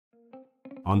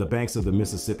On the banks of the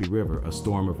Mississippi River, a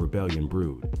storm of rebellion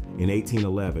brewed. In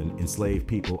 1811, enslaved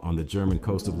people on the German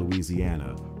coast of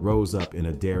Louisiana rose up in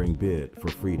a daring bid for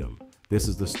freedom. This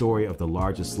is the story of the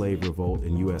largest slave revolt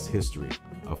in U.S. history,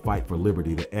 a fight for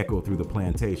liberty that echoed through the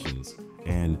plantations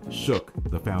and shook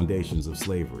the foundations of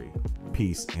slavery.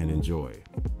 Peace and enjoy.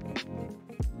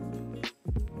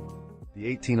 The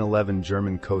 1811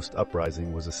 German Coast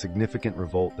Uprising was a significant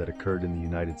revolt that occurred in the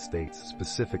United States,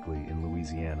 specifically in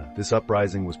Louisiana. This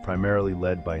uprising was primarily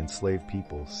led by enslaved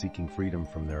people seeking freedom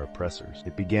from their oppressors.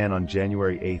 It began on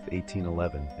January 8,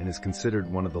 1811, and is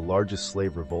considered one of the largest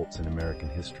slave revolts in American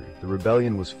history. The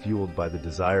rebellion was fueled by the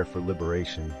desire for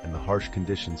liberation and the harsh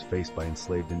conditions faced by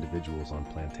enslaved individuals on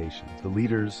plantations. The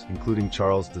leaders, including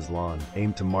Charles Deslan,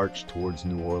 aimed to march towards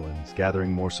New Orleans,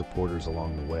 gathering more supporters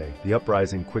along the way. The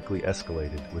uprising quickly escalated,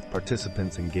 with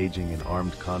participants engaging in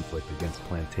armed conflict against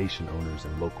plantation owners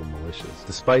and local militias.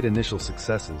 Despite initial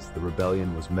successes, the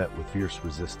rebellion was met with fierce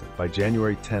resistance. By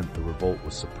January 10th, the revolt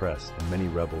was suppressed and many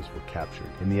rebels were captured.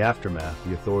 In the aftermath,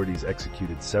 the authorities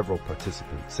executed several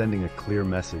participants, sending a clear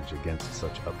message against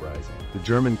such uprising. The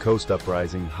German Coast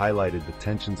Uprising highlighted the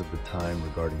tensions of the time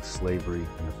regarding slavery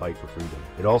and the fight for freedom.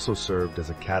 It also served as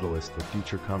a catalyst for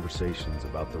future conversations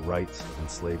about the rights of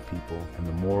enslaved people and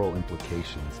the moral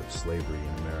implications of slavery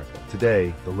in America.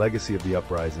 Today, the legacy of the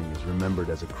uprising is remembered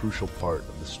as a crucial part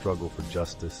of the struggle for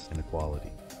justice and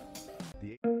equality.